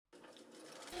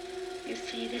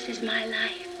See, this is my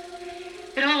life.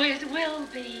 It always will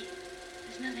be.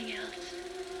 There's nothing else.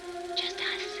 Just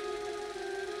us.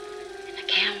 And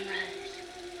the cameras.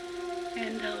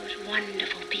 And those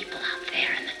wonderful people out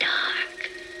there in the dark.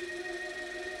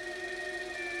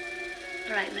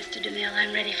 All right, Mr. DeMille,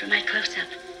 I'm ready for my close-up.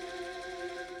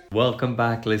 Welcome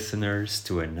back, listeners,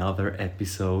 to another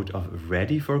episode of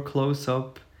Ready for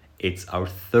Close-Up. It's our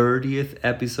 30th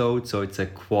episode, so it's a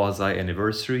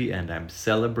quasi-anniversary, and I'm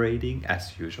celebrating,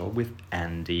 as usual, with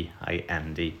Andy. Hi,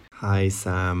 Andy. Hi,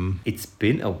 Sam. It's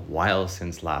been a while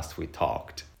since last we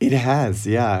talked. It has,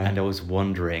 yeah. And I was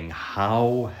wondering,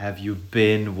 how have you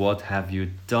been? What have you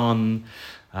done?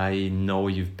 I know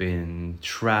you've been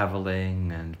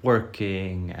traveling and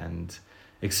working and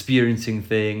experiencing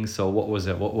things. So what was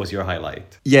it? What was your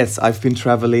highlight? Yes, I've been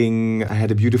traveling. I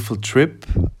had a beautiful trip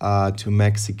to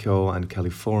Mexico and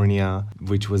California,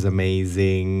 which was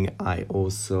amazing. I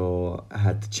also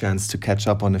had the chance to catch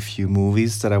up on a few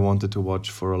movies that I wanted to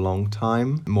watch for a long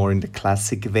time, more in the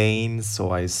classic vein.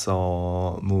 So I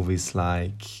saw movies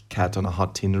like Cat on a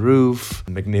Hot Tin Roof,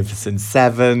 Magnificent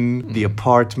Seven, The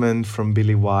Apartment from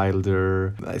Billy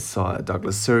Wilder. I saw a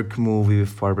Douglas Sirk movie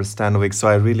with Barbara Stanwyck. So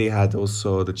I really had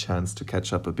also the chance to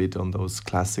catch up a bit on those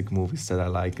classic movies that I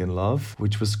like and love,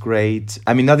 which was great.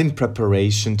 I mean, not in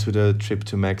preparation to the trip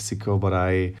to Mexico, but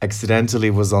I accidentally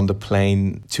was on the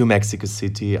plane to Mexico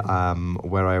City,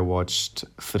 where I watched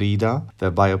Frida,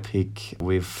 the biopic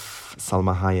with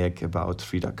Salma Hayek about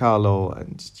Frida Kahlo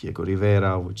and Diego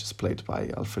Rivera, which is played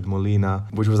by Alfred Molina,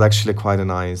 which was actually quite a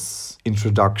nice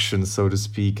introduction, so to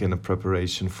speak, and a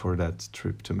preparation for that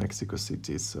trip to Mexico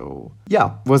City. So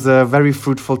yeah, it was a very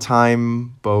fruitful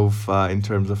time, both in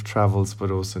terms of travels,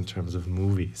 but also in terms of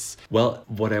movies. Well,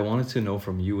 what I wanted to know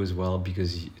from you as well,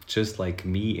 because just like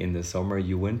me in the summer,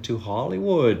 you went to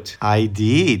Hollywood. I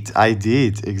did,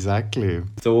 exactly.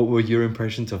 So what were your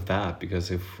impressions of that?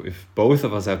 Because if both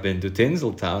of us have been to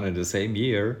Tinseltown in the same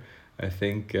year, I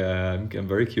think I'm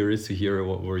very curious to hear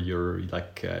what were your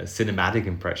cinematic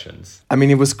impressions. I mean,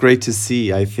 it was great to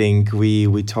see. I think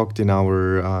we talked in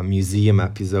our museum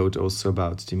episode also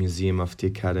about the Museum of the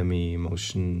Academy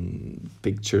Motion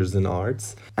Pictures and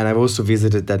Arts. And I've also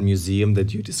visited that museum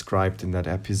that you described in that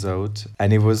episode.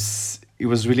 And it was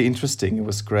really interesting. It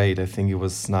was great. I think it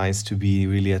was nice to be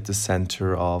really at the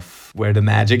center of where the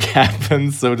magic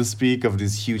happens, so to speak, of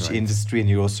this huge industry. And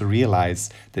you also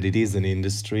realize that it is an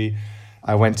industry.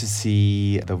 I went to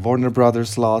see the Warner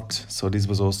Brothers lot. So this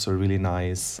was also a really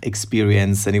nice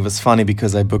experience. And it was funny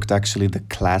because I booked actually the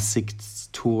Classics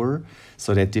tour.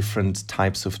 So there are different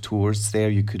types of tours there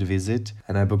you could visit.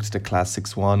 And I booked the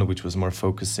Classics one, which was more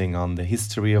focusing on the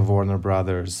history of Warner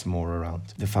Brothers, more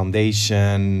around the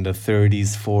foundation, the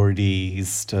 30s,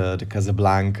 40s, the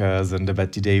Casablancas and the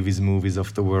Bette Davis movies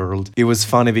of the world. It was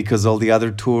funny because all the other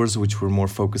tours, which were more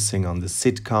focusing on the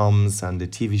sitcoms and the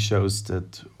TV shows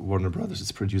that Warner Brothers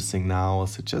is producing now,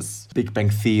 such as Big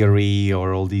Bang Theory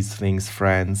or all these things,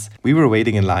 Friends. We were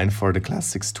waiting in line for the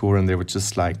Classics tour, and there were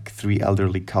just like 3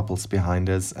 elderly couples behind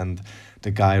us, and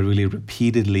the guy really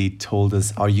repeatedly told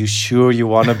us, "Are you sure you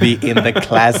want to be in the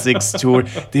Classics tour?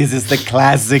 This is the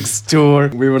Classics tour."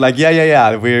 We were like,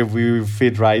 yeah, we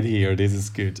fit right here. This is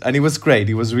good. And it was great.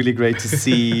 It was really great to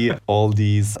see all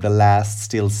these, the last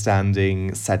still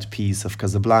standing set piece of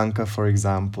Casablanca, for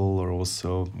example, or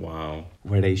also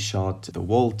where they shot the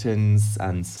Waltons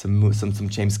and some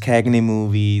James Cagney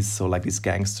movies, so like these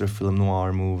gangster film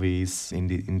noir movies in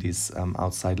these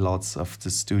outside lots of the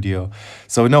studio.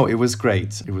 So no, it was great.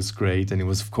 It was great. And it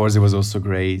was also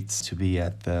great to be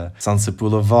at the Sunset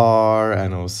Boulevard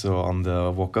and also on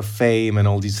the Walk of Fame and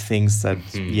all these things that,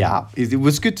 it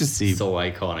was good to see. So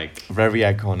iconic. Very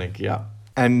iconic, yeah.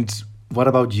 And what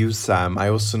about you, Sam? I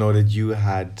also know that you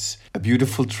had a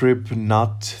beautiful trip,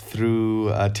 not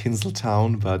through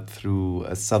Tinseltown, but through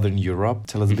Southern Europe.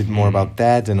 Tell us a bit more about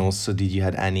that. And also, did you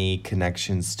had any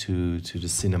connections to the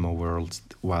cinema world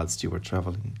whilst you were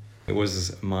traveling? It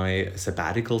was my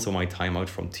sabbatical, so my time out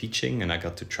from teaching, and I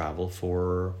got to travel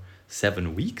for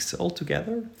 7 weeks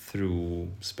altogether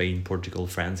through Spain, Portugal,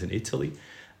 France, and Italy.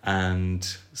 And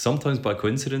sometimes by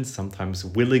coincidence, sometimes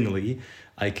willingly,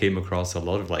 I came across a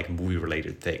lot of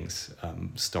movie-related things,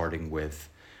 starting with,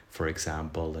 for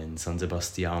example, in San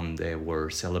Sebastián, they were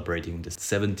celebrating the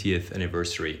 70th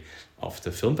anniversary of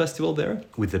the film festival there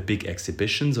with a big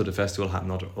exhibition. So the festival had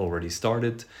not already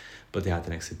started, but they had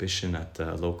an exhibition at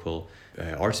the local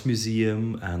arts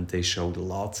museum, and they showed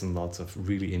lots and lots of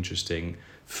really interesting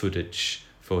footage,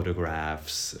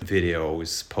 photographs,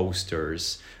 videos,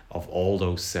 posters of all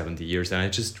those 70 years. And I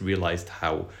just realized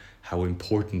how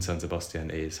important San Sebastián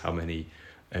is, how many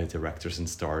directors and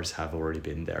stars have already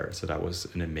been there. So that was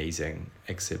an amazing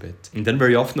exhibit. And then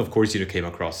very often, of course, came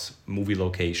across movie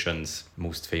locations,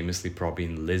 most famously probably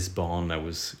in Lisbon. I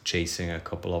was chasing a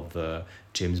couple of the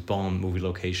James Bond movie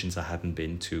locations I hadn't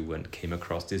been to, and came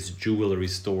across this jewelry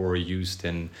store used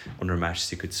in On Her Majesty's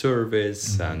Secret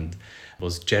Service, and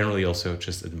was generally also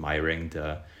just admiring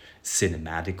the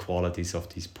cinematic qualities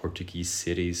of these Portuguese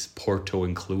cities, Porto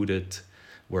included,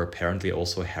 where apparently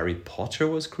also Harry Potter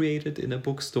was created in a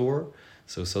bookstore.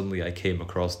 So suddenly I came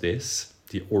across this,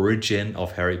 the origin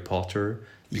of Harry Potter,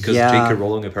 because J.K.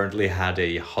 Rowling apparently had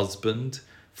a husband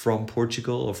from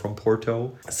Portugal or from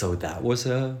Porto. So that was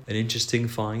an interesting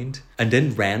find. And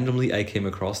then randomly I came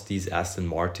across these Aston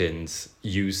Martins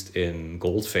used in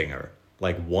Goldfinger.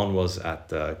 Like one was at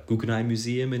the Guggenheim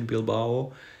Museum in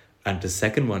Bilbao, and the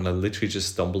second one I literally just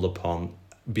stumbled upon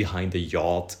behind a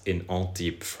yacht in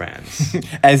Antibes, France.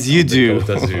 As you do.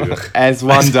 As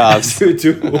one does. As you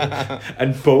do.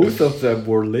 And both of them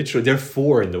were literally, there are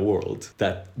 4 in the world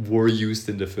that were used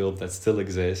in the film that still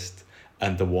exist.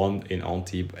 And the one in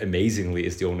Antibes, amazingly,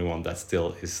 is the only one that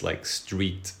still is like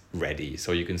street ready.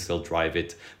 So you can still drive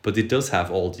it. But it does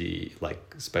have all the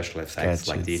like special effects,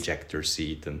 like the ejector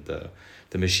seat and the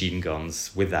machine guns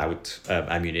without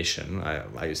ammunition,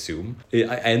 I assume.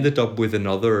 I ended up with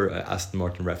another Aston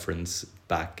Martin reference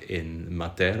back in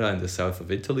Matera in the south of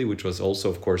Italy, which was also,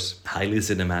 of course, highly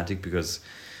cinematic because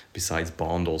besides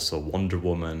Bond, also Wonder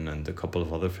Woman and a couple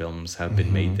of other films have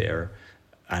been made there.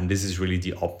 And this is really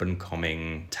the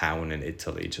up-and-coming town in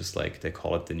Italy, just like they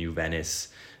call it the New Venice.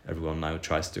 Everyone now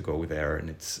tries to go there, and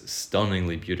it's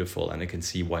stunningly beautiful, and I can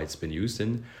see why it's been used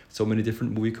in so many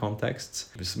different movie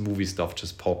contexts. This movie stuff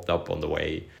just popped up on the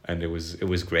way, and it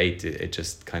was great. It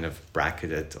just kind of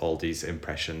bracketed all these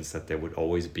impressions that there would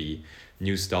always be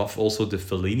new stuff. Also, the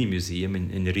Fellini Museum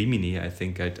in Rimini, I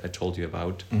think I told you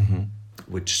about,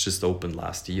 which just opened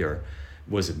last year,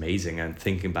 was amazing. And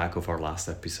thinking back of our last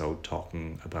episode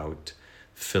talking about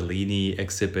Fellini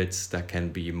exhibits that can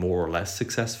be more or less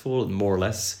successful and more or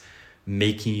less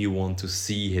making you want to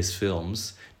see his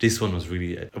films, this one was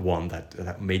really one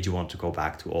that made you want to go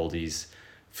back to all these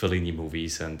Fellini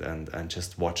movies and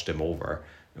just watch them over.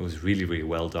 It was really, really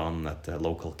well done at the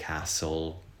local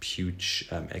castle, huge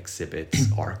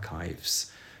exhibits,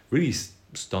 archives, really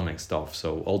stunning stuff.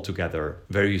 So altogether,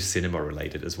 very cinema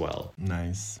related as well.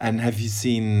 Nice. And have you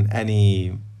seen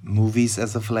any movies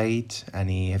as of late?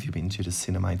 Have you been to the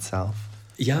cinema itself?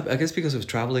 Yeah, I guess because of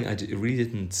traveling, I really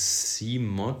didn't see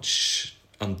much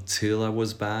until I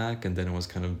was back, and then I was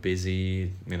kind of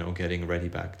busy, getting ready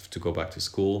to go back to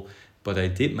school. But I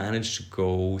did manage to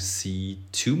go see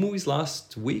 2 movies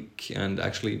last week, and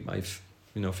actually I've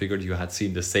figured you had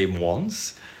seen the same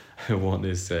ones. One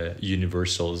is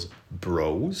Universal's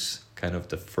Bros, kind of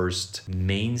the first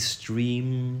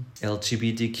mainstream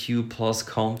LGBTQ plus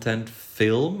content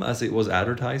film, as it was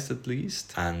advertised at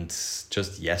least. And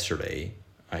just yesterday,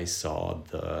 I saw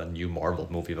the new Marvel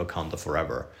movie Wakanda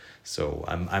Forever. So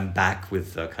I'm back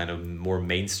with kind of more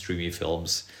mainstreamy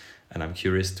films, and I'm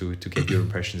curious to get your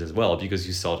impressions as well, because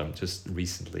you saw them just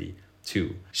recently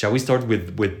too. Shall we start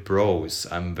with Bros?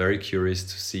 I'm very curious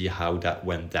to see how that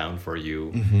went down for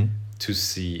you, to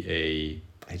see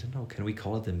I don't know, can we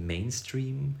call it a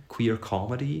mainstream queer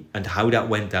comedy? And how that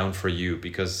went down for you,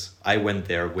 because I went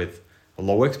there with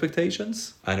low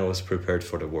expectations and I was prepared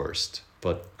for the worst.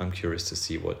 But I'm curious to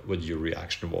see what your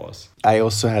reaction was. I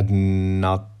also had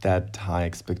not that high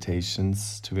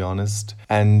expectations, to be honest.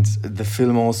 And the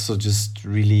film also just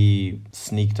really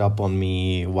sneaked up on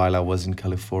me while I was in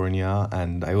California.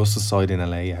 And I also saw it in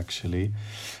LA, actually.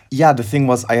 Yeah, the thing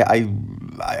was,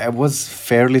 I was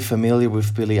fairly familiar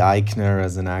with Billy Eichner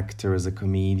as an actor, as a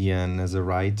comedian, as a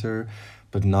writer,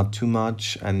 but not too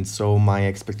much. And so my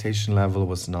expectation level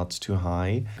was not too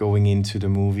high going into the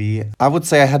movie. I would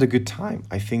say I had a good time.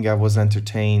 I think I was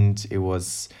entertained. It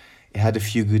had a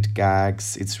few good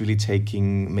gags. It's really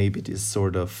taking maybe this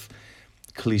sort of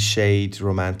cliched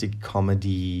romantic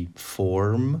comedy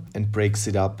form and breaks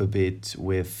it up a bit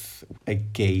with a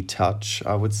gay touch,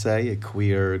 I would say, a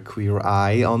queer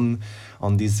eye on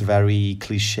this very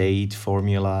cliched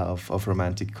formula of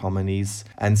romantic comedies.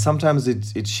 And sometimes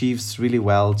it achieves really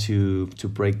well to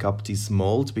break up this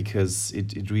mold, because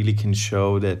it really can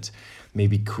show that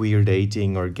maybe queer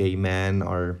dating or gay men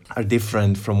are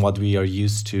different from what we are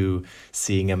used to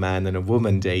seeing a man and a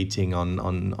woman dating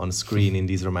on screen in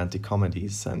these romantic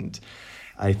comedies. And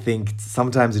I think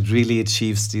sometimes it really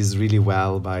achieves this really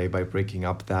well by breaking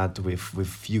up that with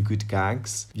few good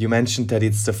gags. You mentioned that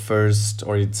it's the first,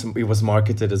 or it was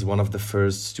marketed as one of the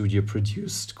first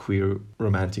studio-produced queer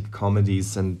romantic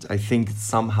comedies, and I think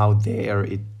somehow there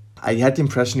I had the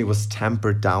impression it was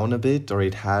tempered down a bit, or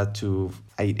it had to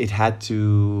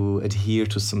adhere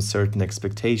to some certain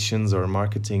expectations or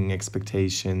marketing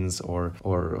expectations, or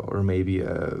maybe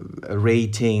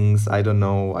ratings. I don't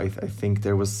know. I think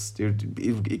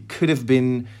it could have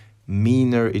been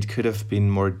meaner. It could have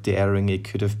been more daring. It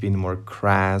could have been more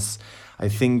crass. I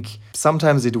think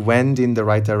sometimes it went in the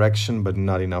right direction, but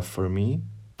not enough for me.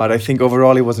 But I think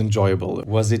overall it was enjoyable.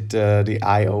 Was it the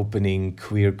eye-opening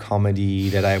queer comedy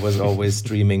that I was always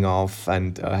dreaming of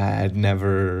and had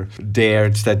never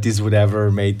dared that this would ever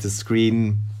make the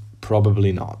screen?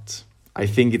 Probably not. I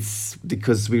think it's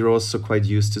because we're also quite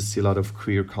used to see a lot of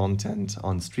queer content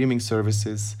on streaming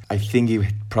services. I think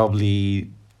it probably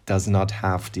does not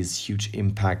have this huge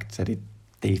impact that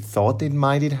they thought it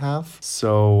might have.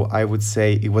 So I would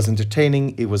say it was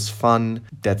entertaining, it was fun,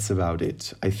 that's about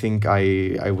it. I think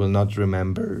I will not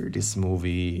remember this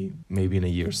movie maybe in a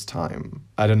year's time.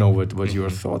 I don't know what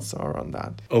your thoughts are on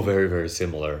that. Oh, very, very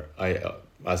similar.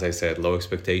 As I said, low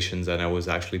expectations, and I was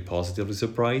actually positively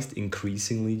surprised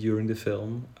increasingly during the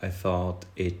film. I thought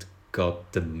it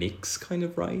got the mix kind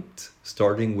of right,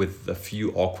 starting with a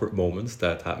few awkward moments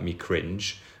that had me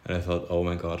cringe. And I thought, oh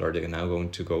my God, are they now going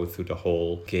to go through the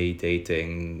whole gay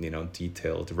dating,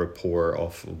 detailed rapport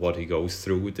of what he goes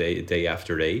through day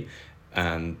after day?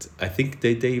 And I think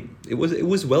it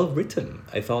was well written.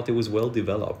 I thought it was well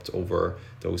developed over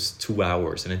those 2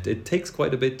 hours. And it takes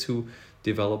quite a bit to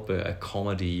develop a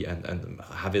comedy and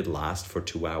have it last for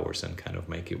 2 hours and kind of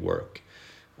make it work.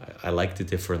 I like the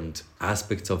different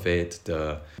aspects of it,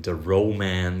 the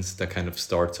romance that kind of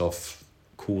starts off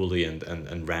coolly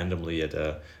and randomly at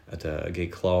a gay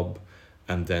club,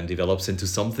 and then develops into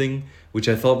something which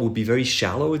I thought would be very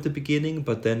shallow at the beginning,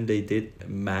 but then they did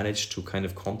manage to kind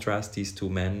of contrast these two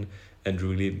men and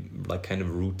really like kind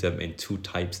of root them in two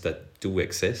types that do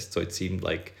exist. So it seemed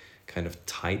like kind of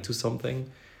tied to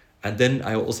something. And then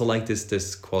I also like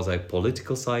this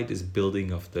quasi-political side, this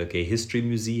building of the Gay History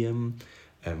Museum,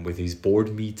 with these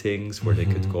board meetings where they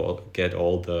could get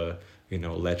all the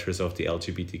letters of the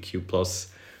LGBTQ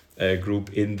plus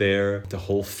group in there. The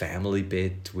whole family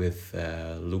bit with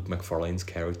Luke Macfarlane's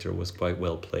character was quite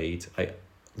well played. I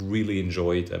really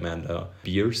enjoyed Amanda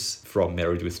Beers from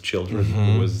Married with Children,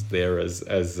 who was there as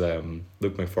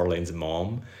Luke Macfarlane's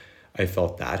mom. I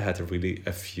thought that had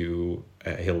a few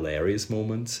hilarious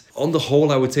moments. On the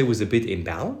whole, I would say it was a bit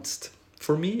imbalanced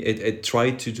for me. It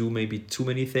tried to do maybe too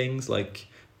many things, like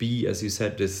be, as you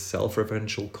said, this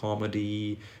self-referential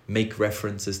comedy, make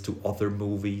references to other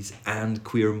movies and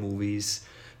queer movies,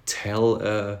 tell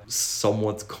a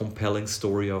somewhat compelling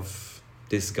story of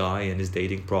this guy and his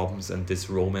dating problems and this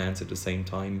romance at the same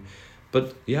time.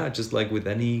 But yeah, just like with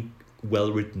any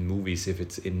well-written movies, if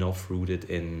it's enough rooted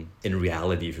in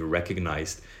reality, if you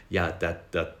recognize,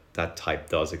 that type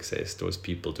does exist, those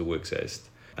people do exist.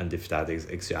 And if that is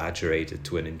exaggerated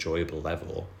to an enjoyable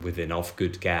level with enough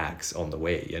good gags on the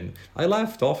way. And I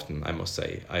laughed often, I must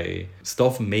say.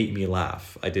 Stuff made me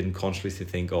laugh. I didn't consciously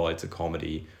think, oh, it's a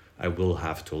comedy, I will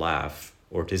have to laugh,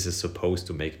 or this is supposed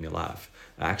to make me laugh.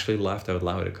 I actually laughed out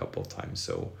loud a couple of times.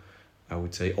 So I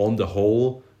would say on the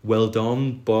whole, well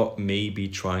done, but maybe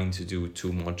trying to do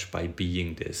too much by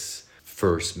being this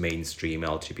first mainstream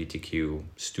LGBTQ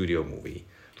studio movie.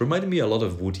 Reminded me a lot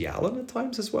of Woody Allen at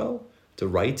times as well. The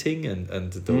writing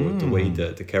and the way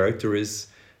the character is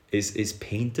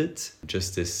painted,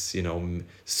 just this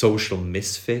social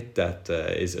misfit that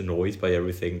is annoyed by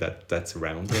everything that's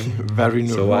around him. Very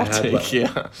neurotic,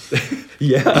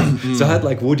 So I had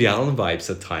like Woody Allen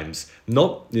vibes at times.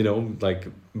 Not like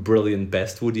brilliant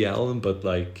best Woody Allen, but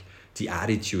like the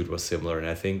attitude was similar. And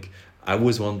I think I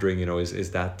was wondering,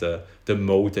 is that the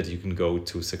mode that you can go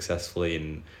to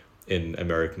successfully in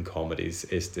American comedies,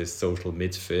 is this social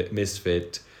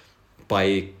misfit,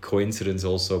 by coincidence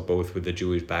also both with the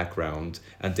Jewish background,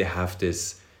 and they have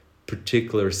this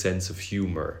particular sense of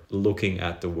humor looking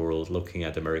at the world, looking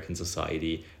at American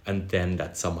society, and then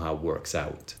that somehow works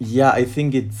out. Yeah, I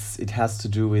think it has to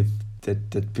do with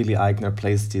that Billy Eichner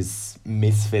plays this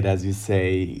misfit, as you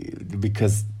say,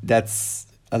 because that's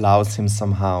allows him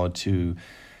somehow to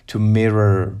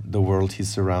mirror the world he's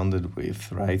surrounded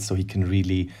with, right? So he can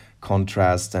really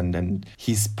contrast and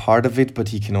he's part of it, but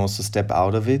he can also step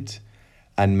out of it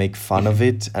and make fun of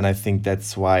it. And I think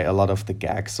that's why a lot of the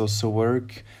gags also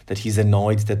work, that he's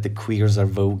annoyed that the queers are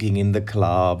voguing in the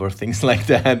club or things like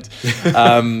that.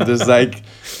 There's like,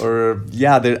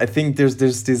 I think there's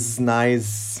this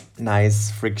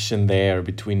nice friction there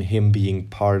between him being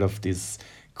part of this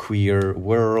queer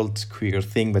world, queer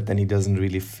thing, but then he doesn't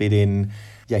really fit in.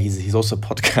 Yeah, he's also a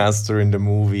podcaster in the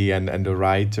movie and a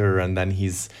writer, and then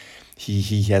he's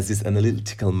he has this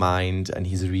analytical mind, and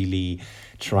he's really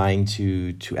trying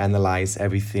to analyze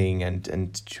everything,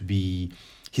 and to be,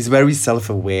 he's very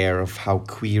self-aware of how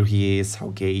queer he is, how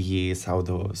gay he is, how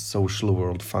the social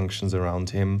world functions around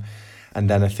him. And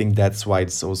then I think that's why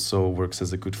it's also works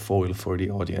as a good foil for the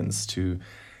audience to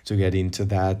get into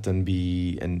that and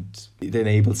it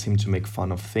enables him to make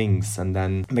fun of things. And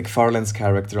then McFarlane's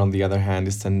character, on the other hand,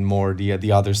 is then more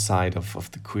the other side of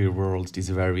the queer world, this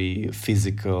very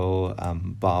physical,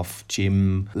 buff,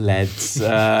 gym-led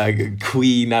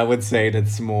queen, I would say,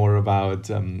 that's more about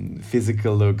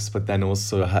physical looks, but then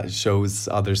also shows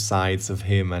other sides of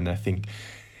him. And I think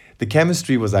the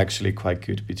chemistry was actually quite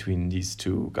good between these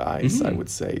two guys, I would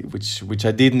say, which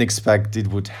I didn't expect it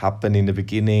would happen in the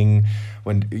beginning.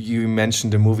 When you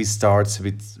mentioned the movie starts a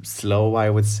bit slow, I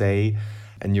would say,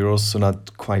 and you're also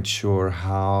not quite sure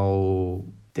how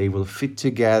they will fit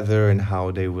together and how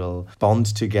they will bond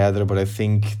together. But I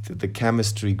think the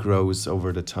chemistry grows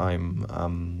over the time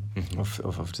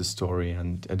of the story,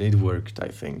 and it worked, I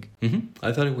think.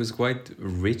 I thought it was quite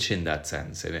rich in that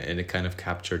sense, and it kind of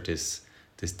captured this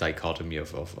dichotomy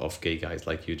of gay guys,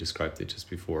 like you described it just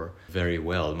before, very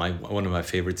well. One of my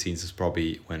favorite scenes is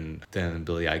probably when then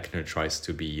Billy Eichner tries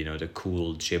to be, the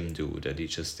cool gym dude, and he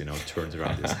just, turns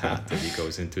around his hat and he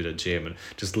goes into the gym and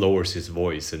just lowers his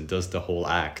voice and does the whole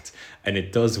act, and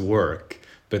it does work.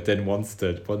 But then once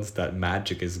that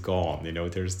magic is gone,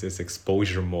 there's this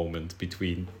exposure moment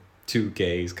between two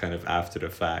gays kind of after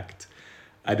the fact.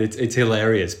 And it's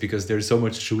hilarious because there's so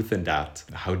much truth in that.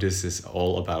 How this is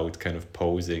all about kind of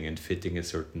posing and fitting a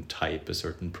certain type, a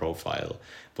certain profile,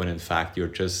 when in fact you're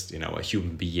just, a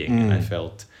human being. And I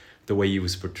felt the way he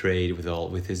was portrayed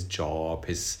with his job,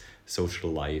 his social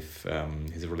life,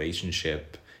 his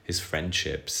relationship, his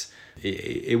friendships.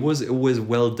 It was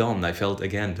well done. I felt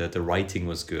again that the writing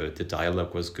was good, the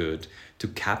dialogue was good, to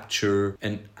capture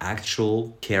an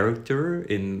actual character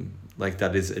in like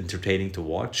that is entertaining to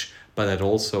watch, but that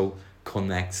also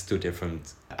connects to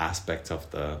different aspects of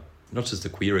not just the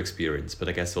queer experience, but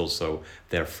I guess also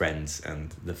their friends and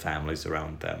the families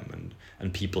around them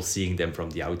and people seeing them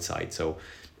from the outside. So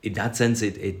in that sense,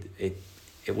 it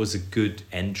was a good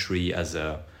entry as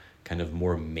a kind of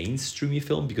more mainstreamy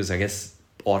film, because I guess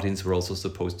audience were also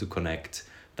supposed to connect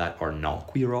that are not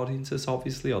queer audiences,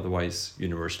 obviously. Otherwise,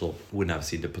 Universal wouldn't have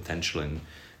seen the potential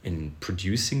in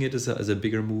producing it as a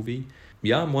bigger movie.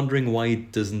 Yeah, I'm wondering why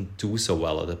it doesn't do so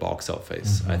well at the box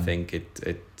office. I think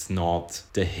it's not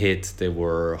the hit they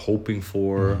were hoping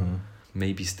for.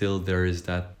 Maybe still there is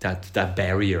that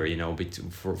barrier,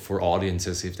 for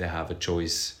audiences if they have a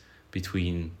choice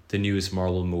between the newest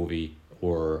Marvel movie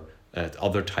or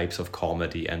other types of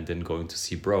comedy and then going to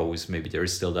see Bros. Maybe there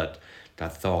is still that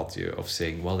thought of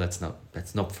saying, well, that's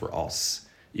not for us.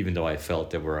 Even though I felt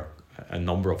there were a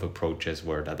number of approaches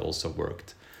where that also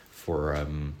worked for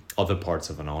other parts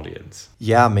of an audience.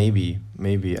 Yeah, maybe.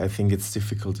 I think it's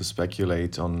difficult to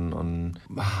speculate on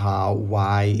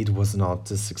why it was not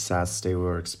the success they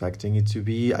were expecting it to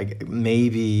be.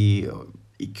 Maybe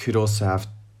it could also have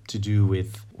to do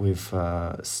with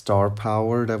star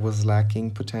power that was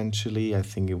lacking potentially. I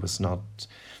think it was not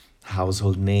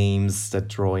household names that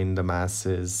draw in the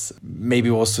masses.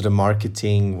 Maybe also the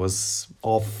marketing was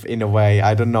off in a way.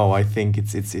 I don't know. I think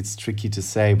it's tricky to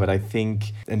say, but I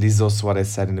think, and this is also what I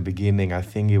said in the beginning, I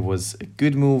think it was a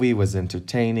good movie, it was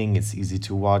entertaining, it's easy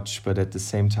to watch, but at the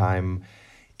same time,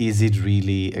 is it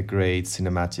really a great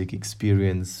cinematic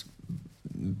experience?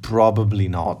 Probably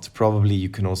not. Probably you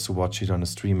can also watch it on a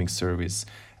streaming service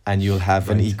and you'll have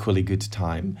an equally good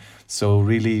time. So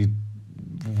really,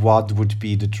 what would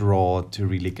be the draw to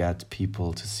really get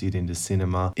people to see it in the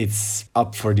cinema? It's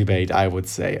up for debate, I would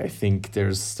say. I think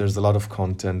there's a lot of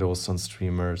content also on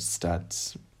streamers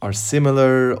that are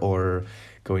similar or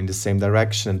go in the same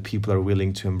direction, and people are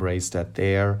willing to embrace that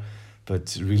there.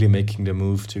 But really making the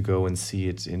move to go and see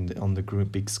it on the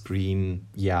big screen,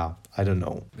 yeah, I don't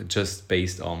know. Just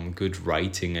based on good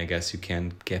writing, I guess you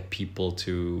can't get people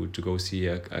to go see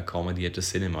a comedy at the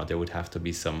cinema. There would have to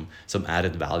be some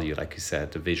added value, like you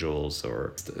said, the visuals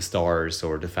or stars,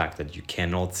 or the fact that you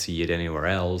cannot see it anywhere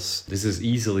else. This is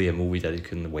easily a movie that you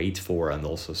can wait for and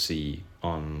also see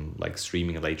on like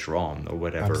streaming later on or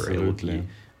whatever. Absolutely. It will be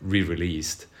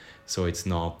re-released. So it's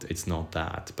not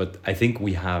that. But I think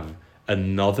we have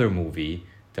another movie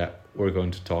that we're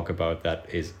going to talk about that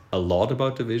is a lot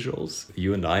about the visuals.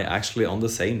 You and I actually on the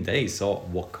same day saw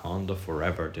Wakanda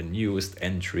Forever, the newest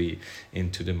entry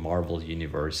into the Marvel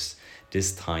universe,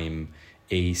 this time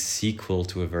a sequel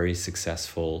to a very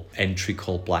successful entry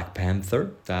called Black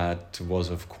Panther. That was,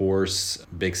 of course,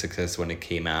 a big success when it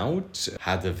came out.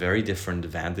 Had a very different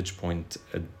vantage point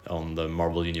on the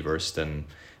Marvel Universe than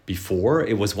before.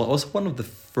 It was one of the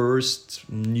first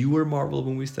newer Marvel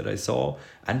movies that I saw,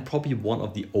 and probably one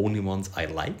of the only ones I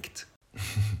liked.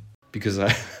 Because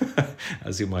I,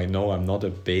 as you might know, I'm not a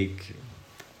big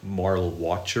Marvel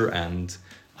watcher, and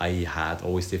I had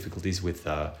always difficulties with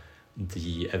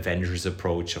the Avengers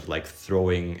approach of like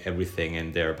throwing everything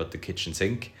in there but the kitchen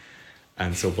sink.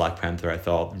 And so Black Panther, I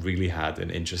thought, really had an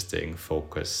interesting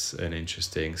focus, an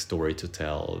interesting story to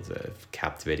tell, the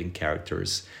captivating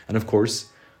characters. And of course,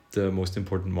 the most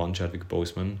important one, Chadwick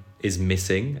Boseman, is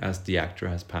missing, as the actor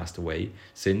has passed away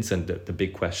since. And the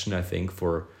big question, I think,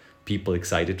 for people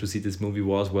excited to see this movie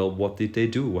was, well, what did they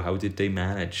do? How did they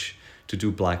manage to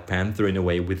do Black Panther in a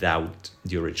way without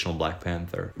the original Black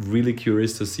Panther? Really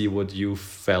curious to see what you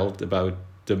felt about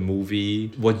the movie,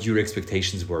 what your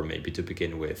expectations were maybe to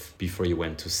begin with before you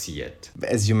went to see it.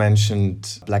 As you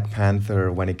mentioned, Black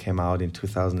Panther, when it came out in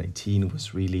 2018,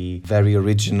 was really very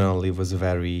original. It was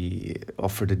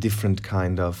offered a different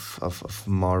kind of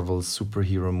Marvel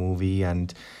superhero movie,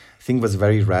 and I think was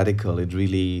very radical. It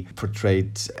really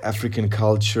portrayed African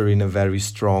culture in a very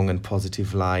strong and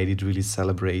positive light. It really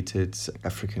celebrated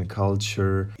African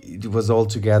culture. It was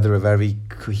altogether a very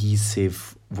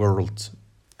cohesive world,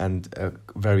 and a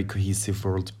very cohesive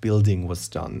world building was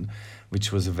done,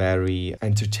 which was very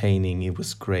entertaining. It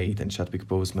was great, and Chadwick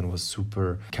Boseman was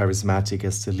super charismatic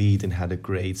as the lead and had a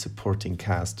great supporting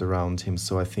cast around him.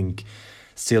 So I think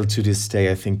still to this day,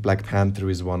 I think Black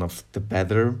Panther is one of the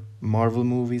better Marvel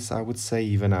movies, I would say,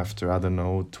 even after,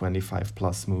 25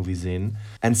 plus movies in.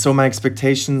 And so my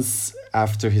expectations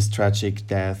after his tragic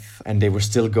death, and they were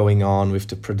still going on with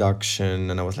the production,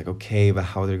 and I was like, okay, but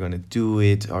how they're going to do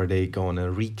it? Are they going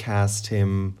to recast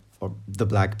him, or the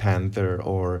Black Panther,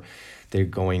 or they're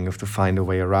going to find a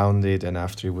way around it? And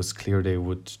after it was clear they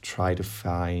would try to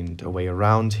find a way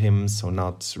around him, so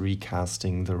not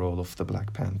recasting the role of the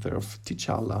Black Panther, of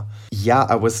T'Challa. Yeah,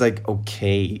 I was like,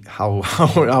 okay, how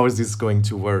is this going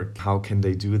to work? How can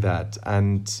they do that?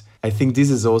 And I think this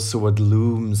is also what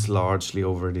looms largely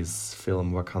over this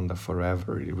film, Wakanda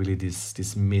Forever. Really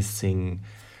this missing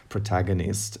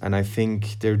protagonist, and I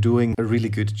think they're doing a really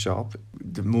good job.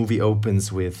 The movie opens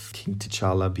with King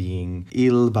T'Challa being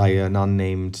ill by an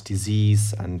unnamed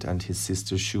disease, and his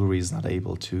sister Shuri is not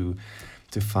able to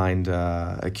find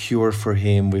a cure for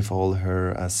him with all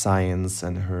her science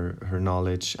and her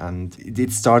knowledge. And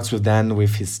it starts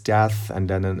with his death, and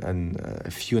then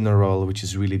a funeral, which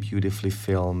is really beautifully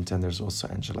filmed. And there's also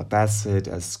Angela Bassett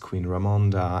as Queen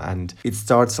Ramonda. And it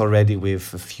starts already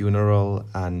with a funeral,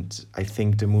 and I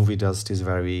think the movie does this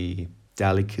very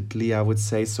delicately, I would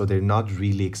say. So they're not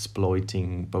really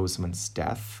exploiting Boseman's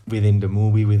death within the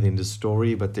movie, within the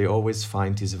story, but they always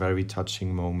find these very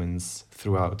touching moments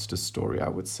throughout the story, I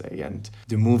would say. And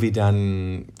the movie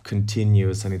then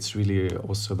continues, and it's really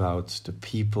also about the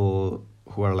people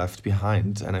who are left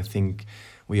behind. And I think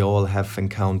we all have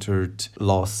encountered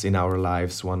loss in our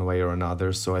lives one way or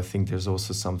another. So I think there's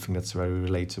also something that's very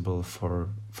relatable for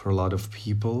a lot of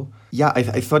people. Yeah,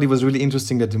 I thought it was really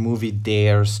interesting that the movie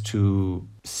dares to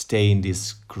stay in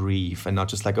this grief and not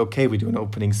just like, okay, we do an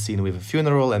opening scene with a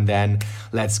funeral and then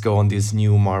let's go on this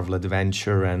new Marvel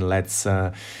adventure and let's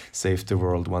save the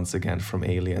world once again from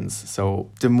aliens. So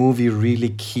the movie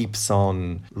really keeps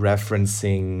on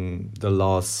referencing the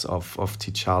loss of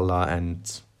T'Challa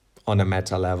and, on a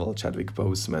meta level, Chadwick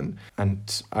Boseman.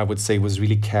 And I would say was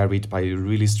really carried by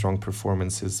really strong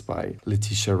performances by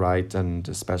Letitia Wright and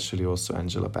especially also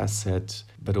Angela Bassett,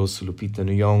 but also Lupita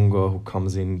Nyong'o, who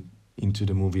comes into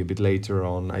the movie a bit later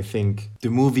on. I think the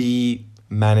movie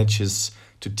manages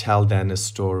to tell then a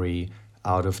story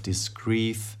out of this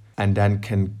grief and then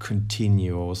can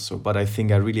continue also. But I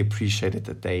think I really appreciated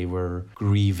that they were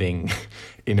grieving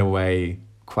in a way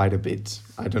quite a bit.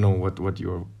 I don't know what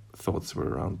your thoughts were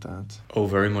around that. Oh,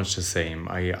 very much the same.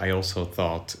 I also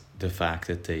thought the fact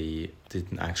that they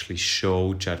didn't actually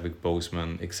show Chadwick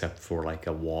Boseman except for like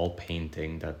a wall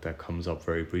painting that comes up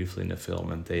very briefly in the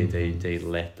film, and they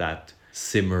let that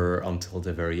simmer until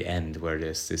the very end, where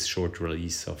there's this short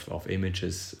release of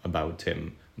images about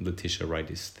him. Letitia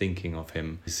Wright is thinking of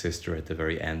him, his sister, at the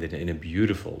very end in a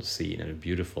beautiful scene and a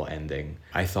beautiful ending.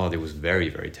 I thought it was very,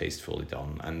 very tastefully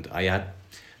done, and I had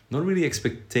not really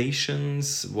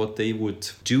expectations what they would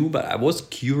do, but I was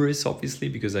curious, obviously,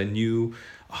 because I knew,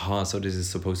 so this is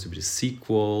supposed to be the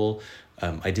sequel.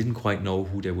 I didn't quite know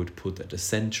who they would put at the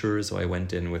center, so I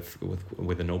went in with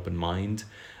an open mind.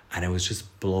 And I was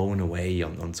just blown away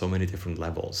on so many different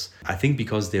levels. I think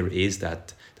because there is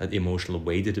that emotional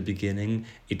weight at the beginning,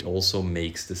 it also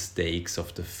makes the stakes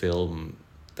of the film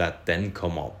that then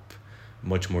come up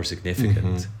much more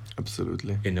significant.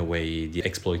 Absolutely. In a way, the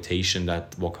exploitation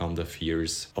that Wakanda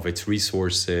fears of its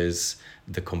resources,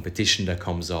 the competition that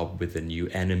comes up with the new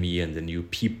enemy and the new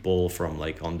people from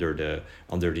like under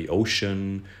the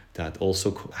ocean that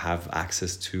also have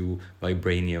access to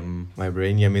vibranium.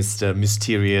 Vibranium is the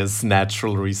mysterious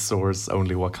natural resource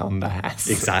only Wakanda has.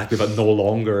 Exactly, but no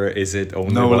longer is it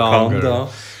only No Wakanda.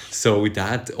 longer. So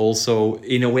that also,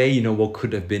 in a way, you know, what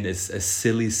could have been a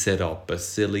silly setup, a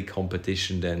silly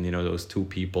competition, then, you know, those two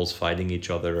peoples fighting each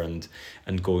other and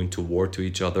going to war to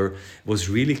each other, was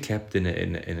really kept in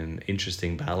an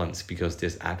interesting balance, because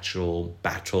this actual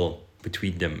battle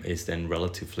between them is then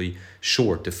relatively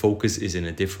short. The focus is in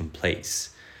a different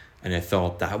place. And I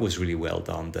thought that was really well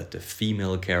done, that the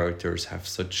female characters have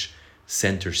such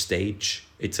center stage.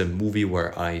 It's a movie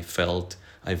where I felt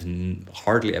I've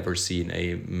hardly ever seen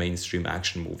a mainstream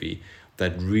action movie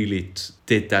that really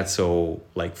did that so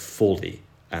like fully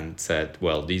and said,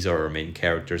 well, these are our main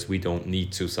characters. We don't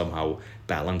need to somehow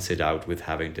balance it out with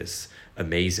having this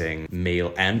amazing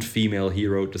male and female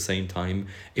hero at the same time.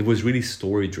 It was really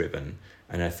story driven,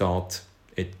 and I thought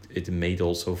it made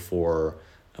also for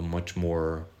a much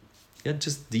more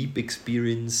just deep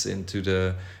experience into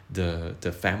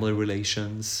the family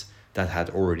relations that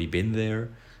had already been there.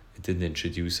 It didn't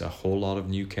introduce a whole lot of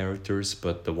new characters,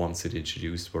 but the ones it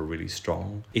introduced were really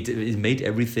strong. It made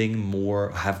everything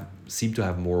seemed to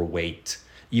have more weight.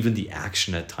 Even the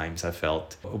action at times, I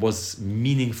felt, was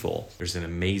meaningful. There's an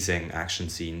amazing action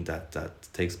scene that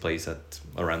takes place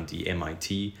around the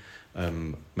MIT,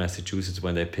 Massachusetts,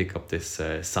 when they pick up this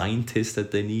scientist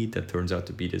that they need that turns out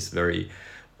to be this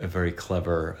a very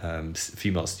clever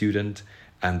female student.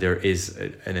 And there is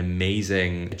an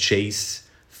amazing chase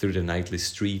through the nightly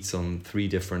streets on 3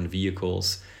 different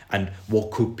vehicles, and what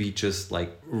could be just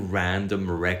like random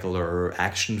regular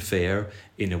action fare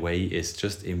in a way is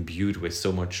just imbued with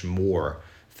so much more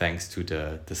thanks to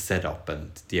the setup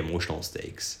and the emotional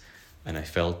stakes. And I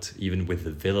felt even with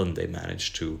the villain they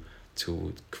managed to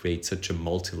create such a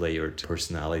multi-layered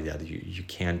personality that you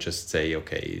can't just say,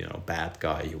 okay, you know, bad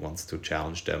guy who wants to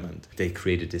challenge them. And they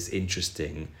created this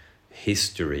interesting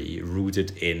history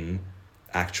rooted in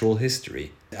actual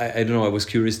history. I don't know, I was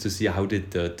curious to see how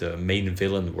did the main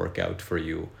villain work out for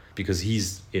you, because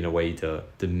he's in a way the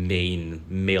main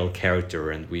male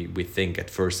character, and we think at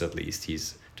first at least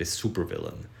he's the super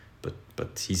villain,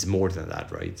 but he's more than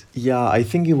that, right? Yeah, I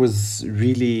think it was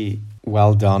really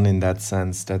well done in that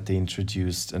sense that they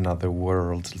introduced another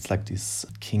world. It's like this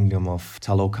kingdom of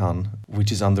Talokan,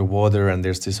 which is underwater, and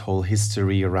there's this whole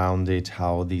history around it,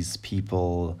 how these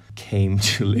people came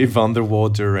to live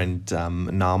underwater. And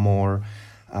Namor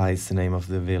is the name of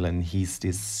the villain. He's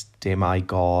this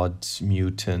demigod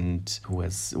mutant who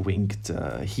has winged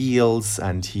heels,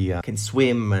 and he can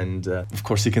swim, and of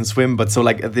course he can swim, but so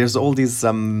like there's all this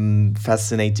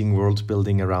fascinating world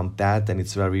building around that, and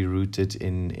it's very rooted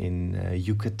in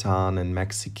Yucatan and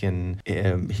Mexican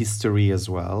history as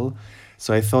well.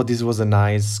 So I thought this was a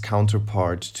nice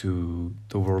counterpart to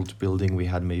the world building we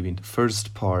had maybe in the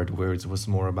first part, where it was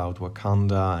more about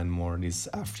Wakanda and more this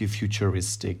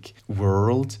futuristic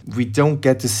world. We don't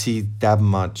get to see that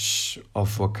much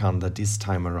of Wakanda this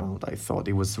time around. I thought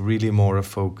it was really more a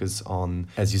focus on,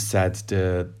 as you said,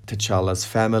 the T'Challa's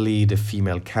family, the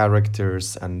female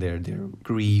characters and their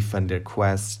grief and their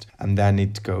quest. And then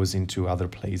it goes into other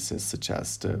places such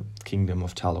as the Kingdom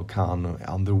of Talokan,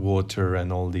 underwater,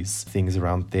 and all these things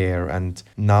around there. And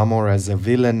Namor as a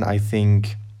villain, I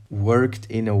think, worked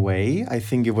in a way. I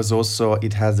think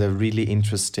it has a really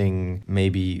interesting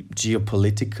maybe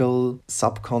geopolitical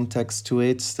subcontext to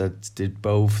it,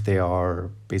 that they are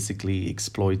basically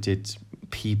exploited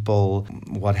people.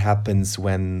 What happens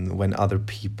when other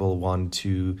people want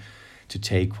to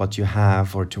take what you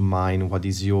have or to mine what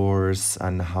is yours,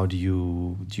 and how do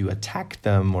you attack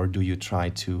them, or do you try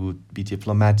to be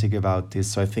diplomatic about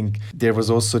this? So I think there was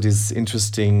also this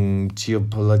interesting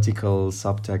geopolitical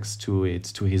subtext to it,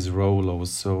 to his role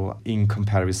also, in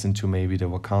comparison to maybe the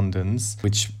Wakandans,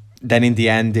 which then in the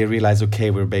end they realize,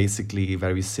 okay, we're basically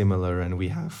very similar and we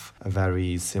have a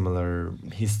very similar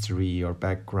history or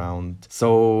background.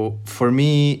 So for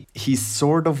me, he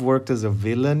sort of worked as a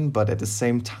villain, but at the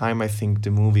same time, I think the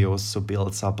movie also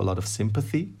builds up a lot of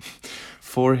sympathy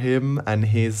for him and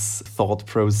his thought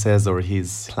process or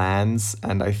his plans.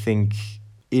 And I think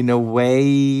in a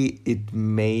way, it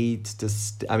made the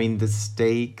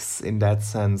stakes in that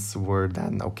sense were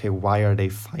then, okay, why are they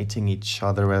fighting each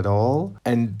other at all?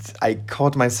 And I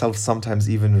caught myself sometimes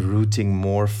even rooting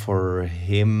more for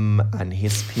him and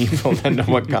his people than the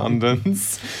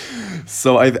Wakandans.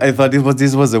 So I thought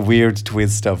this was a weird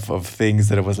twist of things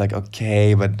that it was like,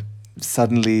 okay, but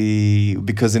suddenly,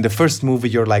 because in the first movie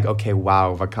you're like, okay,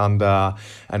 wow, Wakanda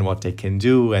and what they can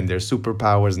do and their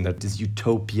superpowers and that this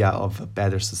utopia of a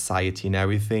better society and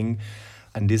everything.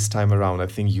 And this time around, I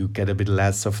think you get a bit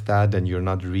less of that, and you're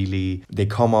not really, they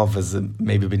come off as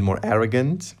maybe a bit more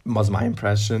arrogant, was my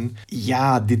impression.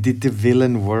 Yeah, did the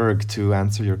villain work? To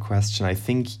answer your question, I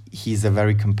think he's a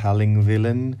very compelling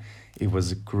villain. It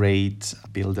was a great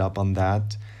build up on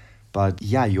that. But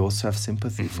yeah, you also have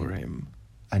sympathy for him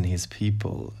and his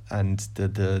people and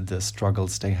the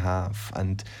struggles they have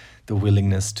and the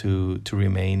willingness to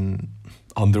remain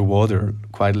underwater,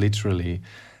 quite literally,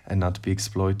 and not be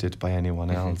exploited by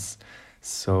anyone else.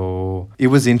 So it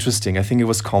was interesting. I think it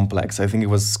was complex. I think it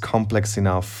was complex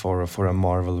enough for a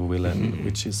Marvel villain,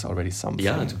 which is already something.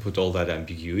 Yeah, to put all that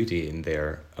ambiguity in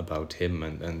there about him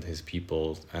and his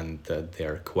people and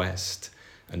their quest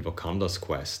and Wakanda's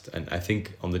quest. And I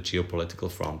think on the geopolitical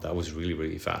front, that was really,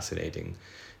 really fascinating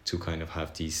to kind of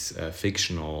have these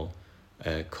fictional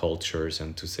cultures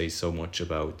and to say so much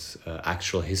about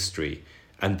actual history.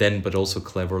 And then, but also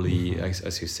cleverly,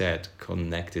 as you said,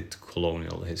 connected to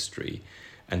colonial history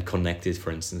and connected,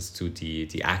 for instance, to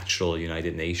the actual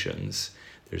United Nations.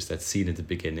 There's that scene at the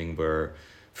beginning where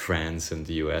France and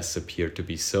the US appear to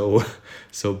be so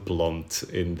blunt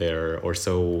in their, or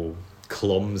so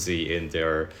clumsy in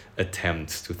their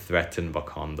attempt to threaten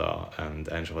Wakanda, and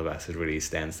Angela Bassett really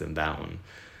stands them down.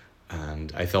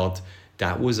 And I thought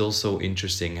that was also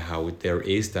interesting how there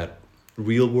is that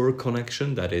real world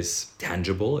connection that is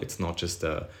tangible. It's not just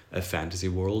a fantasy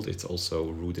world, it's also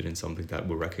rooted in something that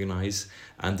we recognize,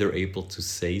 and they're able to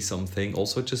say something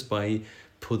also just by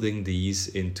putting these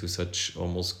into such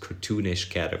almost cartoonish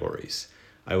categories.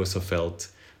 I also felt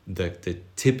that the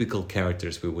typical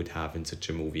characters we would have in such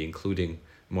a movie, including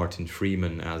Martin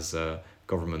Freeman as a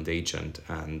government agent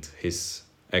and his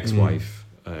ex-wife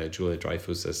Julia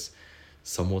Dreyfus as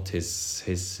somewhat his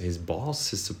boss,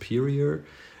 his superior.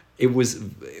 It was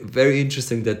very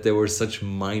interesting that there were such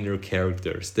minor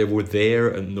characters. They were there,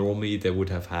 and normally they would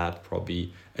have had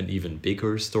probably an even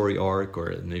bigger story arc or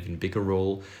an even bigger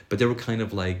role, but they were kind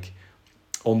of like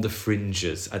on the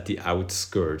fringes, at the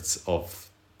outskirts of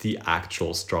the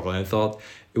actual struggle. And I thought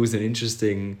it was an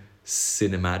interesting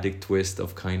cinematic twist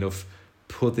of kind of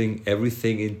putting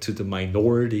everything into the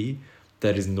minority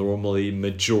that is normally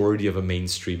majority of a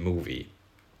mainstream movie,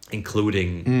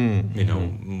 including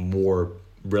more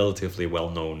relatively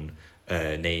well-known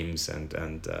names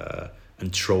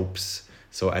and tropes.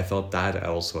 So I thought that I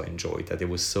also enjoyed that it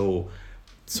was so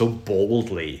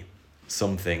boldly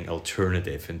something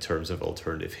alternative in terms of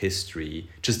alternative history,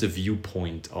 just a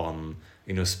viewpoint on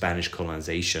Spanish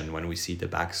colonization when we see the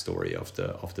backstory of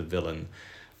the villain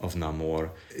of Namor.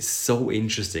 It's so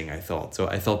interesting, I thought. So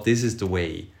I thought this is the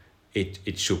way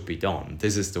it should be done.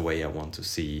 This is the way I want to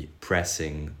see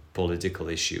pressing political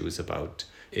issues about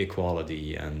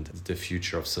equality and the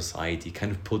future of society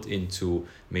kind of put into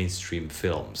mainstream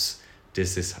films.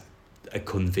 This is a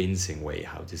convincing way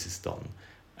how this is done,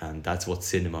 and that's what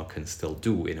cinema can still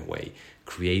do in a way,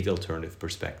 create alternative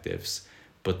perspectives,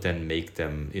 but then make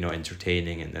them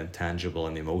entertaining and tangible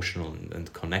and emotional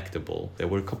and connectable. There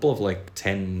were a couple of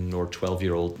 10 or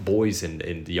 12-year-old boys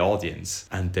in the audience,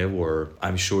 and they were,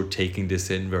 I'm sure, taking this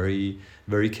in very,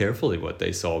 very carefully what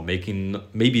they saw, making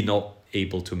maybe not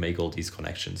able to make all these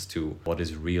connections to what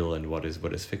is real and what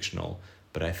is fictional,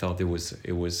 but I thought it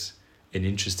was an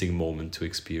interesting moment to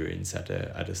experience at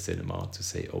a cinema, to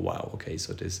say, oh wow, okay,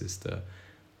 so this is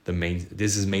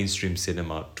this is mainstream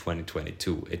cinema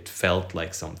 2022. It felt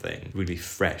like something really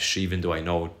fresh, even though I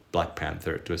know Black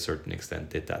Panther to a certain extent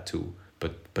did that too,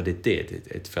 but it did.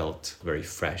 It felt very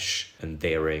fresh and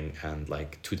daring and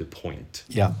to the point.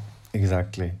 Yeah,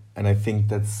 exactly. And I think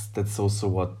that's also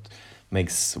what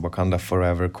makes Wakanda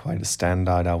Forever quite a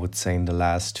standout, I would say, in the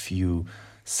last few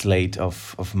slate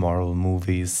of Marvel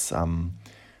movies,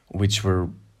 which were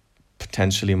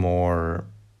potentially more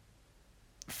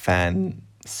fan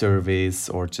service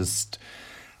or just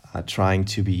trying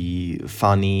to be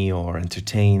funny or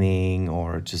entertaining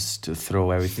or just to throw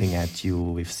everything at you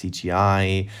with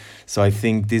CGI. So I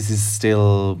think this is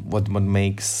still what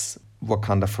makes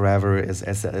Wakanda Forever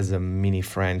as a mini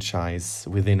franchise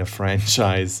within a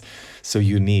franchise so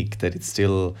unique, that it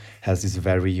still has this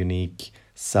very unique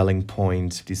selling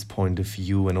point, this point of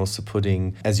view, and also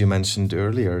putting, as you mentioned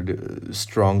earlier, the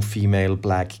strong female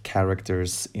black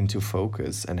characters into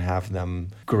focus and have them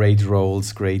great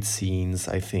roles, great scenes,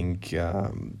 I think.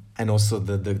 And also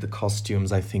the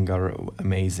costumes, I think, are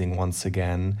amazing once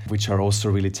again, which are also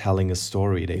really telling a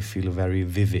story. They feel very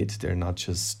vivid. They're not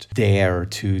just there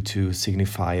to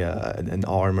signify an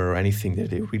armor or anything.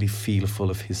 They really feel full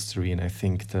of history. And I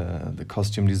think the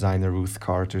costume designer, Ruth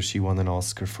Carter, she won an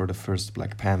Oscar for the first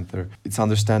Black Panther. It's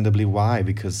understandably why,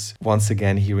 because once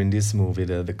again, here in this movie,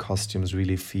 the costumes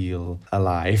really feel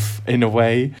alive in a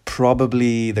way.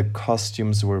 Probably the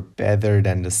costumes were better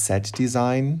than the set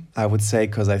design, I would say,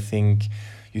 because I think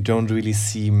you don't really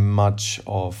see much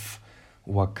of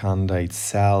Wakanda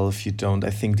itself. I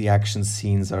think the action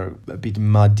scenes are a bit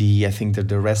muddy. I think that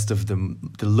the rest of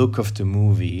the look of the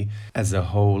movie as a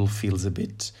whole feels a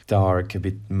bit dark, a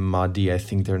bit muddy. I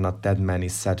think there are not that many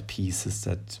set pieces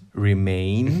that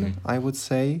remain, I would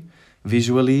say,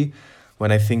 visually.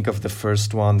 When I think of the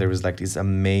first one, there is like this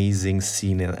amazing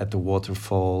scene at the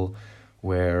waterfall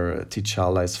where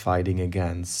T'Challa is fighting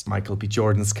against Michael B.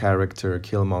 Jordan's character,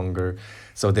 Killmonger.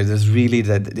 So there's really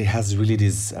it has really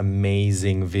this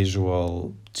amazing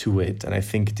visual to it. And I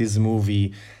think this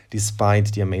movie,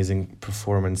 despite the amazing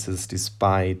performances,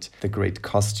 despite the great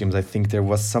costumes, I think there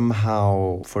was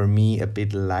somehow, for me, a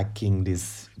bit lacking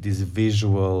this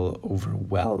visual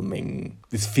overwhelming,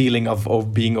 this feeling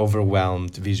of being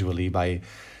overwhelmed visually by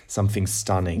something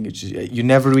stunning. You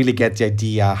never really get the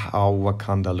idea how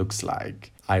Wakanda looks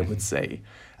like, I would say.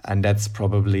 And that's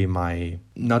probably my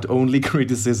not only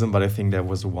criticism, but I think that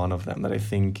was one of them. That I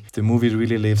think the movie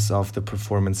really lives off the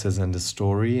performances and the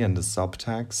story and the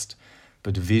subtext.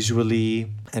 But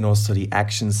visually and also the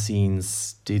action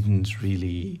scenes didn't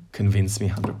really convince me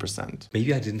 100%.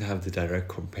 Maybe I didn't have the direct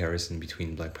comparison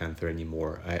between Black Panther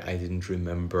anymore. I didn't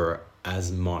remember as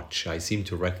much. I seem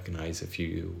to recognize a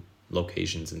few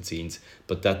locations and scenes,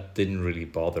 but that didn't really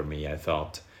bother me. I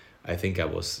think I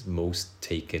was most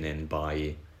taken in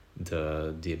by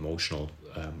the emotional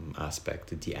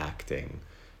aspect, the acting,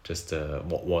 just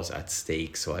what was at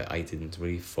stake. So I didn't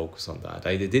really focus on that.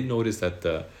 I did notice that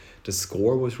the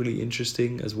score was really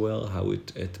interesting as well, how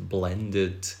it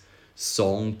blended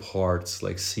song parts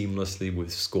like seamlessly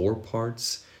with score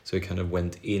parts. So it kind of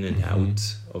went in and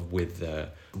out with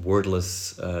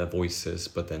wordless voices,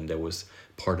 but then there was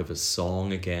part of a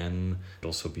song again.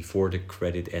 Also before the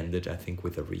credit ended, I think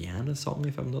with a Rihanna song,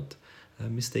 if I'm not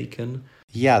mistaken.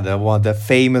 Yeah, the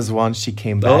famous one she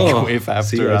came back with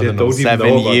after, I don't know,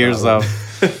 7 years of...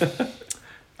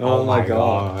 Oh my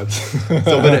God.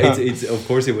 So, but it's of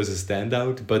course it was a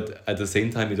standout, but at the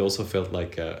same time it also felt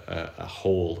like a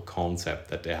whole concept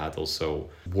that they had also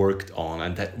worked on,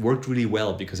 and that worked really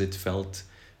well because it felt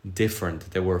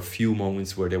different. There were a few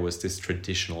moments where there was this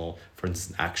traditional, for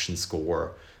instance, action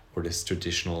score or this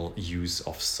traditional use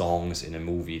of songs in a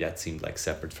movie that seemed like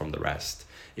separate from the rest.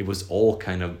 It was all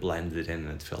kind of blended in,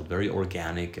 and it felt very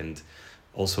organic and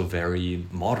also very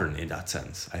modern in that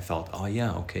sense. I thought, oh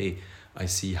yeah, okay, I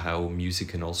see how music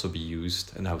can also be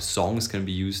used and how songs can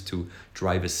be used to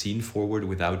drive a scene forward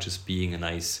without just being a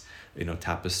nice,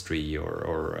 tapestry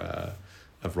or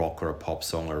a rock or a pop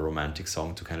song or a romantic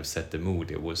song to kind of set the mood.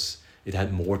 It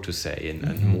had more to say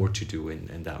and more to do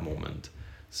in that moment.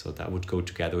 So that would go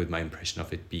together with my impression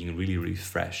of it being really, really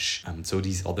fresh. So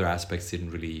these other aspects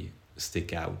didn't really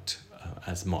stick out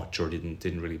as much, or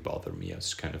didn't really bother me. I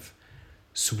was kind of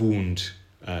swooned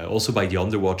also by the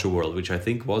underwater world, which I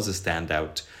think was a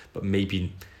standout, but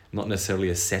maybe not necessarily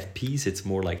a set piece. It's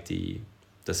more like the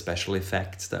special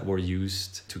effects that were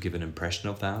used to give an impression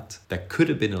of that. There could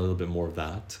have been a little bit more of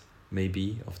that,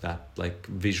 maybe, of that like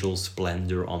visual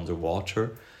splendor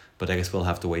underwater. But I guess we'll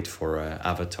have to wait for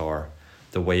Avatar,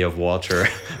 The Way of Water,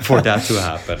 for that to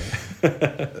happen.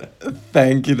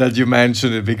 Thank you that you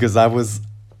mentioned it, because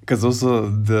also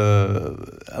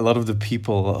a lot of the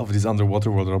people of this underwater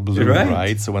world are blue,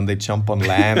 right? So when they jump on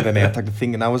land and they attack the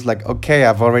thing, and I was like, okay,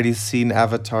 I've already seen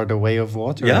Avatar: The Way of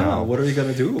Water. Yeah, now. What are you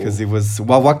gonna do? Because it was,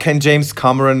 well, what can James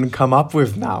Cameron come up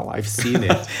with now? I've seen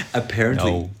it.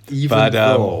 Apparently, even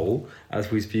though,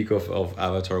 as we speak of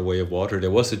Avatar: Way of Water,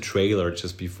 there was a trailer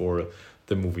just before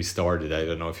the movie started. I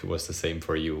don't know if it was the same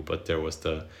for you, but there was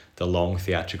the long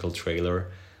theatrical trailer.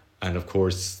 And of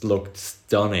course, looked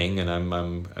stunning, and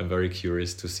I'm very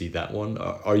curious to see that one.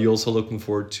 Are you also looking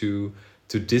forward to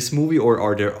this movie, or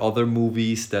are there other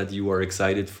movies that you are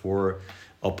excited for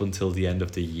up until the end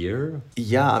of the year?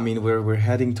 Yeah, I mean, we're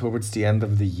heading towards the end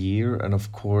of the year, and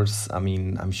of course, I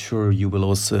mean, I'm sure you will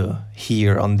also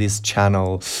hear on this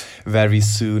channel very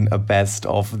soon a best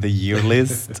of the year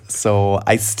list. So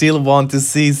I still want to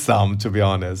see some, to be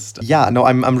honest. Yeah, no,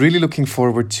 I'm really looking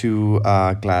forward to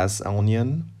Glass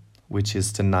Onion, which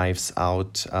is the Knives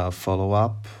Out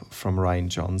follow-up from Rian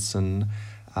Johnson.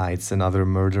 It's another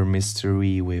murder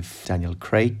mystery with Daniel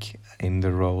Craig in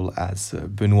the role as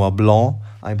Benoit Blanc,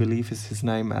 I believe is his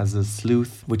name, as a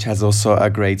sleuth, which has also a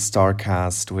great star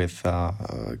cast with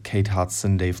Kate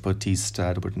Hudson, Dave Bautista,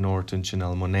 Edward Norton,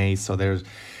 Janelle Monáe. So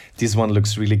this one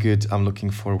looks really good. I'm looking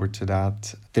forward to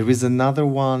that. There is another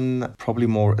one, probably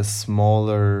more a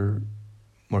smaller,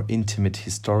 more intimate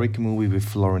historic movie with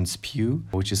Florence Pugh,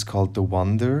 which is called The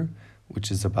Wonder, which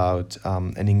is about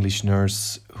an English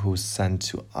nurse who's sent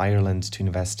to Ireland to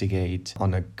investigate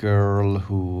on a girl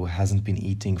who hasn't been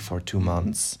eating for 2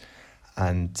 months.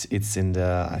 And it's in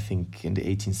the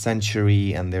 18th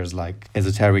century, and there's like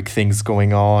esoteric things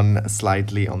going on,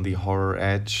 slightly on the horror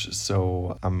edge.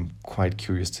 So I'm quite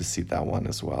curious to see that one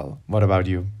as well. What about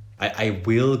you? I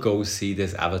will go see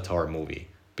this Avatar movie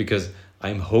because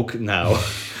I'm hooked now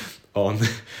on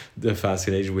the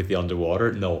fascination with the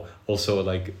underwater. No, also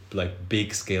like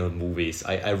big scale movies.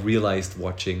 I realized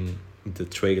watching the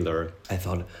trailer, I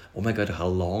thought, oh my God, how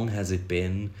long has it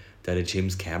been that a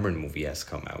James Cameron movie has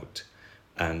come out?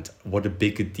 And what a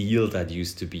big deal that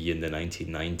used to be in the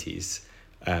 1990s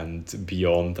and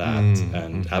beyond that.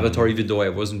 And Avatar, even though I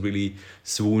wasn't really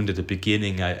swooned at the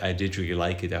beginning, I did really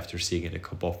like it after seeing it a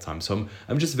couple of times. So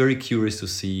I'm just very curious to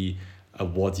see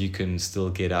what you can still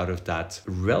get out of that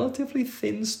relatively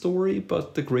thin story,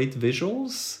 but the great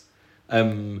visuals.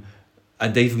 And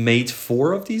they've made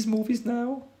 4 of these movies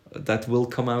now that will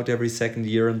come out every second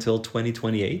year until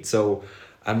 2028. So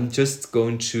I'm just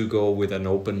going to go with an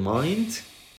open mind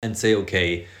and say,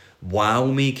 okay, wow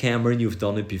me, Cameron, you've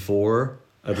done it before,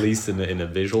 at least in a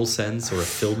visual sense or a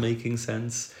filmmaking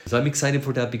sense. So I'm excited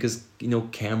for that because, you know,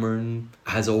 Cameron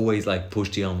has always like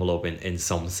pushed the envelope in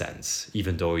some sense,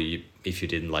 even though if you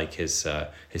didn't like his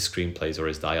screenplays or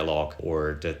his dialogue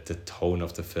or the tone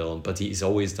of the film, but he's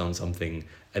always done something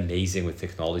amazing with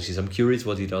technology. So I'm curious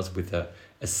what he does with a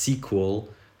sequel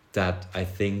that I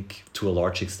think to a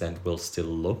large extent will still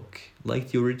look like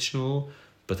the original,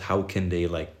 but how can they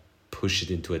like push it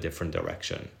into a different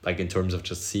direction, like in terms of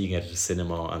just seeing it at the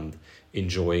cinema and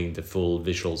enjoying the full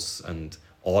visuals and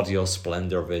audio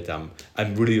splendor of it. I'm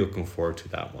really looking forward to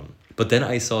that one. But then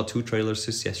I saw 2 trailers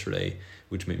just yesterday,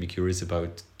 which made me curious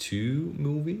about 2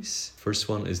 movies. First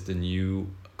one is the new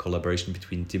collaboration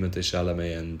between Timothée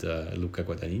Chalamet and Luca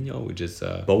Guadagnino, which is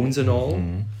Bones and All,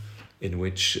 in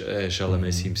which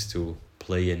Chalamet seems to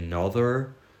play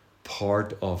another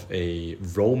part of a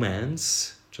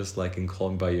romance, just like in Call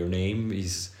Me By Your Name.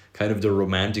 He's kind of the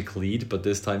romantic lead, but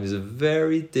this time is a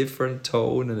very different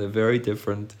tone and a very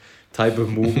different type of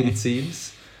movie, it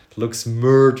seems. Looks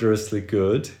murderously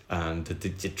good, and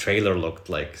the trailer looked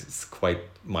like it's quite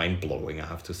mind-blowing, I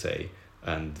have to say,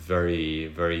 and very,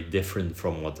 very different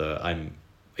from what I'm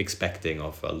expecting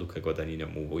of a Luca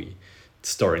Guadagnino movie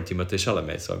starring Timothée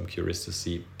Chalamet. So I'm curious to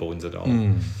see Bones and All.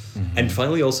 And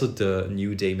finally, also the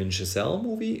new Damien Chazelle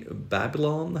movie,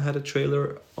 Babylon, had a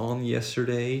trailer on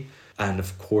yesterday, and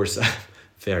of course, I'm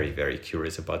very, very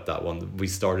curious about that one. We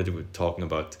started with talking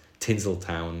about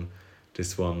Tinseltown.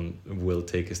 This one will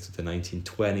take us to the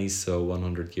 1920s, so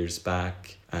 100 years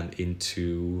back, and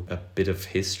into a bit of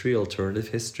history, alternative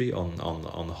history on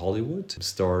Hollywood.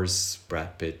 Stars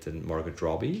Brad Pitt and Margot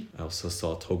Robbie. I also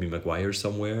saw Tobey Maguire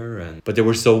somewhere, but there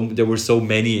were so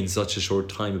many in such a short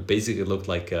time. It basically looked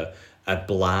like a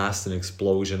blast, an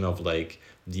explosion of like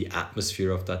the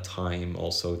atmosphere of that time,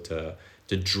 also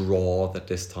the draw that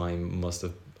this time must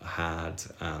have had,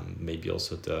 maybe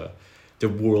also the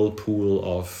whirlpool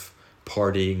of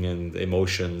partying and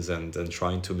emotions and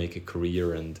trying to make a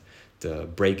career and the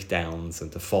breakdowns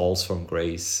and the falls from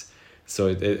grace. So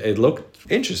it looked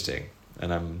interesting,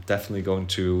 and I'm definitely going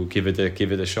to give it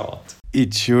a shot.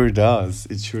 It sure does.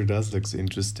 It sure does looks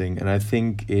interesting. And I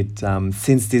think it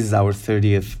since this is our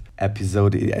 30th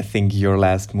episode, I think your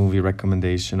last movie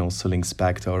recommendation also links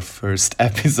back to our first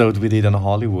episode we did on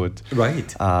Hollywood. Right.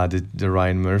 The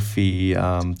Ryan Murphy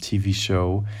TV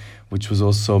show, which was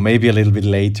also maybe a little bit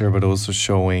later, but also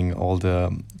showing all the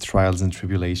trials and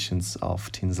tribulations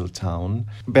of Tinseltown.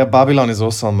 Babylon is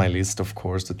also on my list, of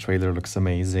course. The trailer looks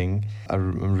amazing.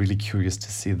 I'm really curious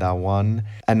to see that one.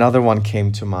 Another one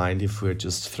came to mind if we're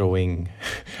just throwing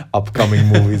upcoming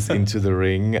movies into the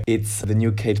ring. It's the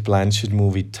new Cate Blanchett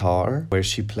movie Tar, where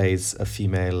she plays a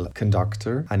female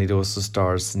conductor, and it also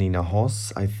stars Nina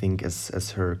Hoss, I think,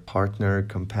 as her partner,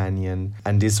 companion.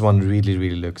 And this one really,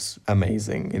 really looks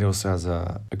amazing. It also has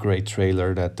a great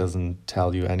trailer that doesn't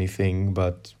tell you anything,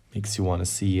 but makes you want to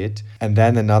see it. And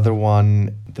then another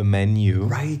one, The Menu.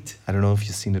 Right. I don't know if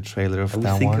you've seen the trailer of that one.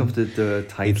 I would think of the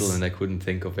title and I couldn't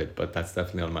think of it, but that's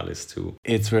definitely on my list too.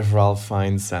 It's with Ralph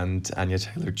Fiennes and Anya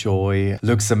Taylor-Joy.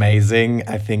 Looks amazing.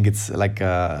 I think it's like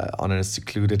on a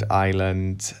secluded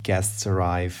island. Guests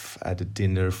arrive at a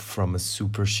dinner from a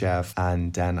super chef,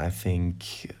 and then I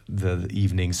think the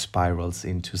evening spirals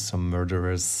into some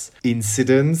murderous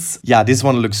incidents. Yeah, this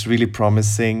one looks really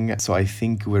promising. So I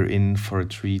think we're in for a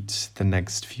treat the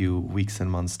next few weeks and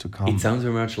months to come. It sounds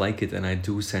very much like it, and I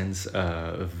do sense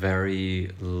a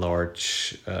very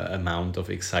large amount of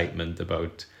excitement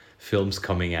about films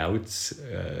coming out,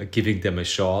 giving them a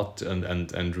shot,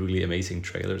 and really amazing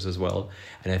trailers as well.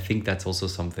 And I think that's also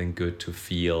something good to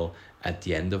feel at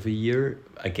the end of a year.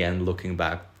 Again, looking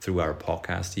back through our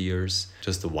podcast years,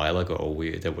 just a while ago,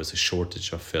 there was a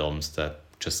shortage of films that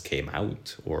just came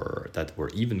out or that were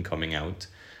even coming out.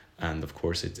 And of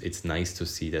course, it's nice to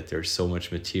see that there's so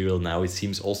much material now. It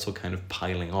seems also kind of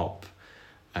piling up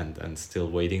and still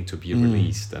waiting to be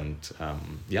released. And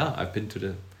yeah, I've been to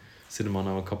the cinema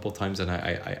now a couple of times, and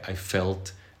I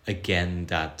felt again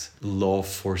that love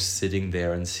for sitting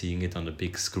there and seeing it on the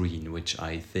big screen, which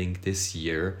I think this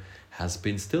year has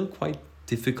been still quite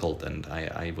difficult, and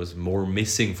I was more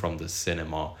missing from the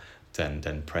cinema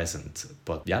than present.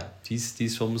 But yeah,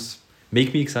 these films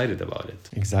make me excited about it.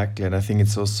 Exactly, and I think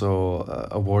it's also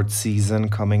award season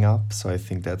coming up, so I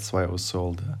think that's why also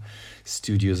all the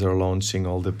studios are launching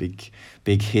all the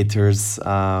big hitters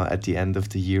at the end of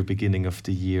the year, beginning of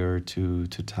the year to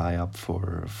tie up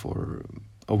for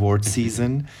award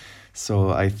season. So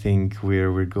I think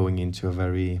we're going into a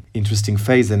very interesting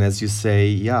phase, and as you say,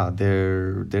 yeah,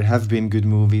 there have been good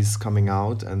movies coming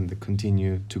out and they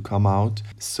continue to come out.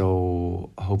 So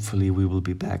hopefully we will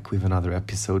be back with another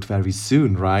episode very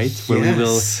soon, right? Where we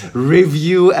will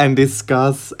review and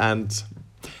discuss and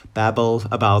babble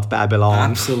about Babylon.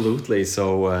 Absolutely.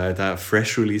 So that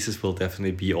fresh releases will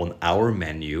definitely be on our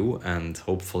menu, and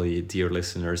hopefully, dear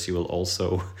listeners, you will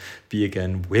also be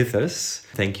again with us.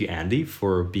 Thank you, Andy,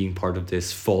 for being part of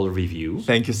this fall review.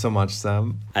 Thank you so much,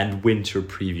 Sam. And winter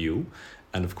preview.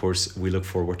 And of course, we look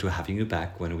forward to having you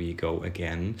back when we go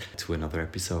again to another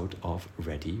episode of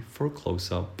Ready for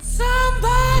Close-Up.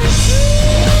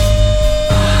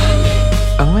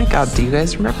 Oh my God, do you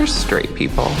guys remember Straight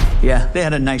People? Yeah, they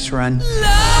had a nice run.